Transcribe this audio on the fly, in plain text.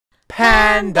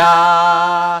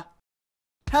Panda!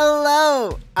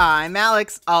 Hello, I'm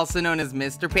Alex, also known as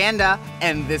Mr. Panda,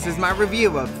 and this is my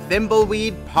review of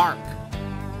Thimbleweed Park.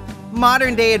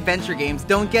 Modern-day adventure games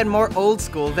don't get more old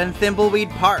school than Thimbleweed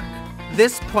Park.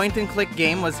 This point-and-click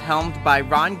game was helmed by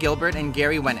Gilbert and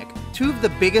Gary Winnick, two of the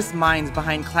biggest minds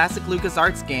behind classic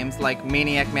LucasArts games like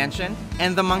Maniac Mansion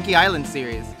and the Monkey Island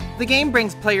series. The game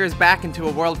brings players back into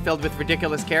a world filled with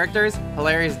ridiculous characters,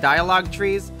 hilarious dialogue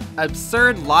trees,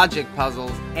 absurd logic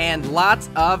puzzles, and lots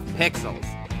of pixels.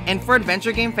 And for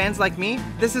adventure game fans like me,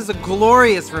 this is a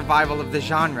glorious revival of the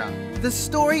genre. The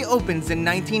story opens in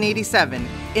 1987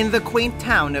 in the quaint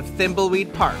town of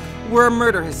Thimbleweed Park, where a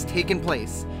murder has taken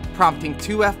place, prompting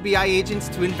two FBI agents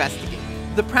to investigate.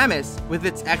 The premise, with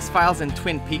its X-Files and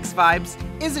Twin Peaks vibes,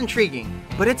 is intriguing,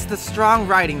 but it's the strong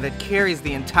writing that carries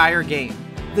the entire game.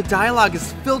 The dialogue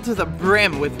is filled to the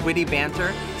brim with witty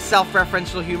banter,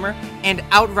 self-referential humor, and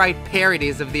outright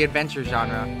parodies of the adventure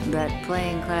genre. But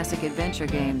playing classic adventure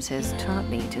games has taught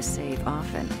me to save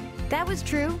often. That was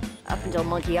true, up until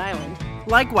Monkey Island.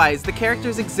 Likewise, the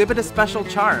characters exhibit a special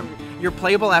charm. Your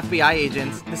playable FBI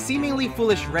agents, the seemingly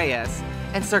foolish Reyes,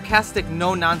 and sarcastic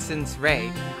no-nonsense Ray,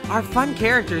 are fun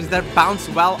characters that bounce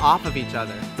well off of each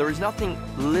other. There is nothing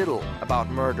little about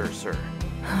murder, sir.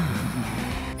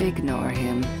 Ignore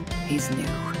him. He's new.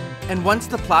 And once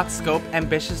the plot scope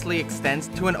ambitiously extends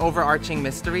to an overarching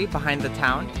mystery behind the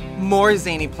town, more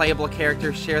zany playable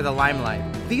characters share the limelight.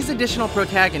 These additional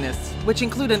protagonists, which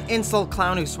include an insult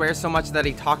clown who swears so much that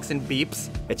he talks in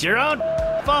beeps, it's your own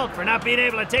fault for not being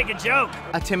able to take a joke,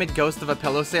 a timid ghost of a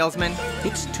pillow salesman,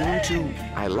 It's Toon.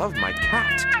 I love my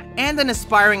cat. and an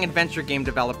aspiring adventure game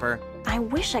developer. I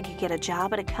wish I could get a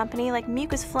job at a company like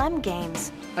Mucus Phlegm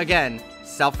Games. Again,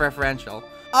 self-referential.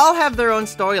 All have their own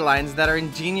storylines that are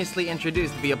ingeniously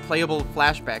introduced via playable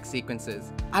flashback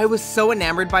sequences. I was so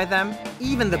enamored by them,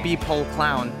 even the beep-hole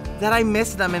clown, that I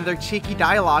missed them in their cheeky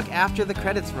dialogue after the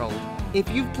credits rolled. If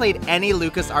you've played any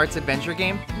LucasArts adventure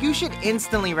game, you should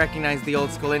instantly recognize the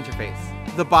old-school interface.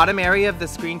 The bottom area of the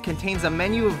screen contains a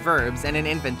menu of verbs and an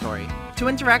inventory. To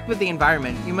interact with the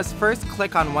environment, you must first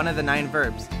click on one of the 9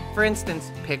 verbs. For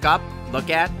instance, pick up, look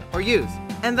at, or use,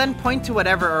 and then point to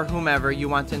whatever or whomever you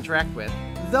want to interact with.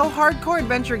 Though hardcore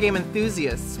adventure game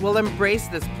enthusiasts will embrace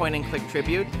this point-and-click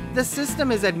tribute, the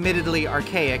system is admittedly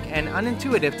archaic and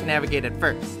unintuitive to navigate at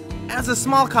first. As a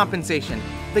small compensation,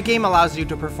 the game allows you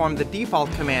to perform the default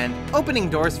command, opening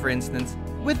doors for instance,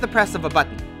 with the press of a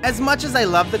button. As much as I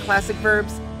love the classic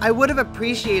verbs, I would have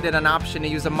appreciated an option to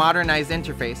use a modernized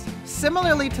interface,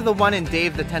 similarly to the one in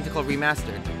Dave the Tentacle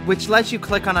Remastered, which lets you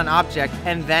click on an object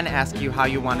and then ask you how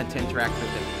you wanted to interact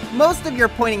with it. Most of your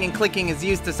pointing and clicking is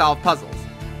used to solve puzzles.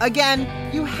 Again,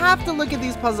 you have to look at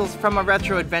these puzzles from a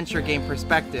retro adventure game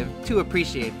perspective to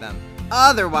appreciate them.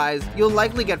 Otherwise, you'll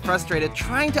likely get frustrated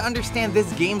trying to understand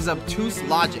this game's obtuse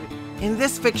logic. In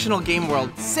this fictional game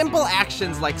world, simple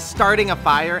actions like starting a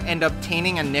fire and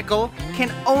obtaining a nickel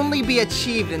can only be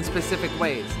achieved in specific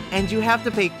ways, and you have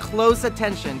to pay close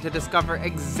attention to discover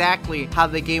exactly how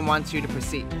the game wants you to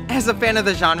proceed. As a fan of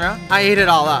the genre, I ate it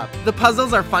all up. The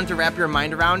puzzles are fun to wrap your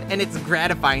mind around, and it's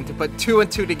gratifying to put 2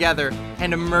 and 2 together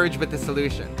and emerge with the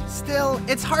solution. Still,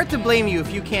 it's hard to blame you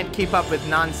if you can't keep up with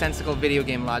nonsensical video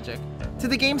game logic. To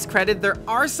the game's credit, there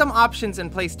are some options in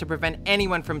place to prevent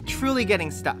anyone from truly getting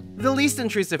stuck. The least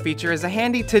intrusive feature is a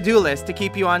handy to-do list to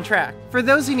keep you on track. For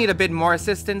those who need a bit more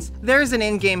assistance, there's an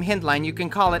in-game hint line you can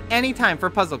call at any time for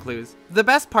puzzle clues. The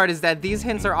best part is that these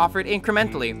hints are offered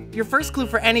incrementally. Your first clue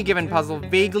for any given puzzle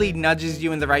vaguely nudges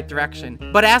you in the right direction,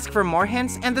 but ask for more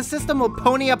hints and the system will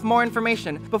pony up more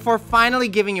information before finally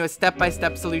giving you a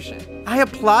step-by-step solution. I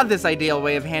applaud this ideal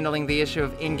way of handling the issue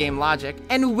of in-game logic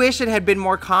and wish it had been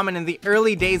more common in the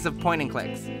early days of point and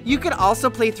clicks. You could also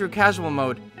play through casual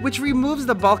mode, which removes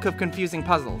the bulk of confusing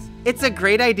puzzles. It's a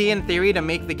great idea in theory to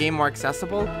make the game more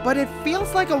accessible, but it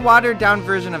feels like a watered down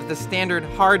version of the standard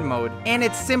hard mode, and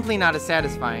it's simply not as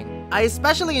satisfying. I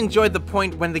especially enjoyed the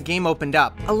point when the game opened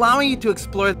up, allowing you to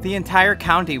explore the entire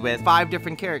county with 5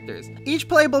 different characters. Each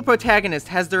playable protagonist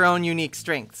has their own unique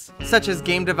strengths, such as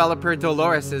game developer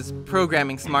Dolores's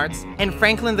programming smarts, and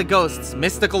Franklin the Ghost's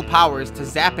mystical powers to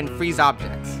zap and freeze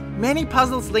objects. Many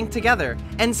puzzles link together,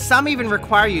 and some even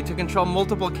require you to control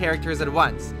multiple characters at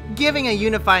once, giving a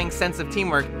unifying sense of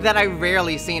teamwork that I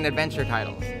rarely see in adventure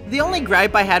titles. The only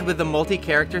gripe I had with the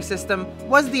multi-character system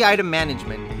was the item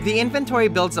management. The inventory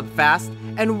builds up fast,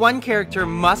 and one character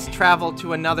must travel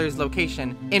to another's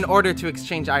location in order to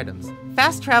exchange items.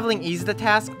 Fast traveling eased the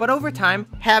task, but over time,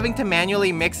 having to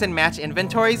manually mix and match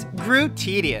inventories grew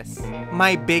tedious.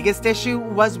 My biggest issue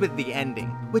was with the ending,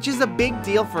 which is a big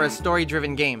deal for a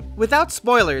story-driven game. Without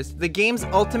spoilers, the game's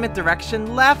ultimate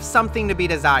direction left something to be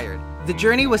desired. The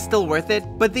journey was still worth it,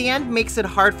 but the end makes it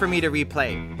hard for me to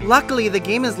replay. Luckily, the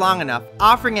game is long enough,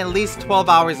 offering at least 12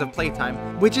 hours of playtime,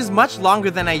 which is much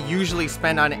longer than I usually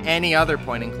spend on any other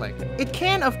point and click. It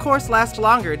can, of course, last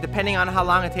longer depending on how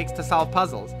long it takes to solve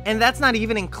puzzles, and that's not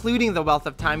even including the wealth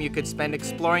of time you could spend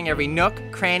exploring every nook,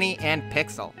 cranny, and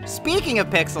pixel. Speaking of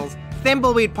pixels,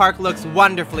 Thimbleweed Park looks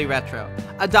wonderfully retro,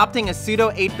 adopting a pseudo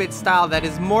 8-bit style that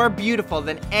is more beautiful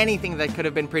than anything that could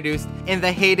have been produced in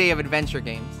the heyday of adventure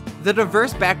games. The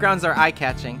diverse backgrounds are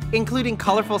eye-catching, including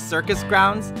colorful circus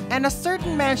grounds and a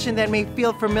certain mansion that may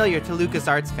feel familiar to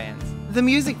LucasArts fans. The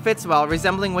music fits well,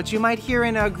 resembling what you might hear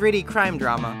in a gritty crime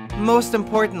drama. Most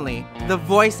importantly, the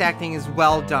voice acting is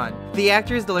well done. The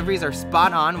actors' deliveries are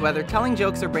spot on, whether telling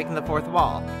jokes or breaking the fourth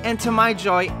wall. And to my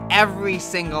joy, every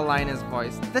single line is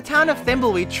voiced. The town of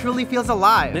Thimbleweed truly feels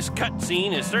alive. This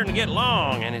cutscene is starting to get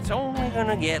long, and it's only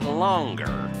gonna get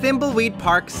longer. Thimbleweed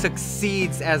Park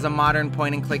succeeds as a modern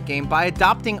point-and-click game by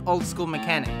adopting old-school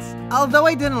mechanics. Although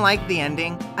I didn't like the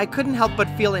ending, I couldn't help but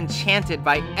feel enchanted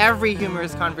by every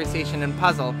humorous conversation and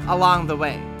puzzle along the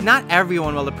way. Not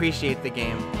everyone will appreciate the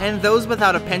game, and those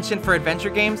without a penchant for adventure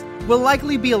games will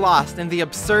likely be lost in the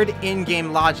absurd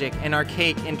in-game logic and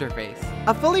archaic interface.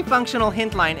 A fully functional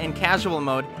hint line and casual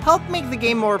mode help make the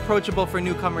game more approachable for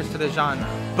newcomers to the genre.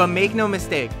 But make no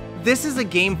mistake, this is a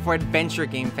game for adventure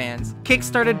game fans,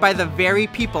 kickstarted by the very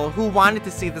people who wanted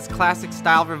to see this classic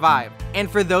style revived. And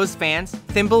for those fans,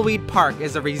 Thimbleweed Park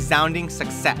is a resounding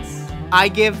success. I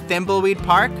give Thimbleweed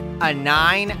Park a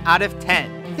 9 out of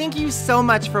 10. Thank you so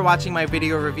much for watching my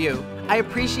video review. I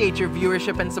appreciate your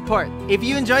viewership and support. If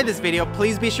you enjoyed this video,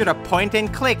 please be sure to point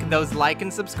and click those like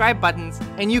and subscribe buttons,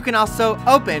 and you can also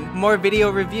open more video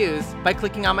reviews by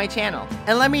clicking on my channel.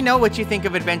 And let me know what you think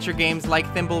of adventure games like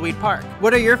Thimbleweed Park.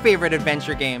 What are your favorite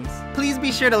adventure games? Please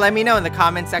be sure to let me know in the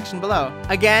comment section below.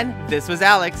 Again, this was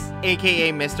Alex,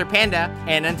 aka Mr. Panda,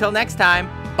 and until next time,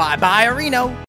 bye bye Areno!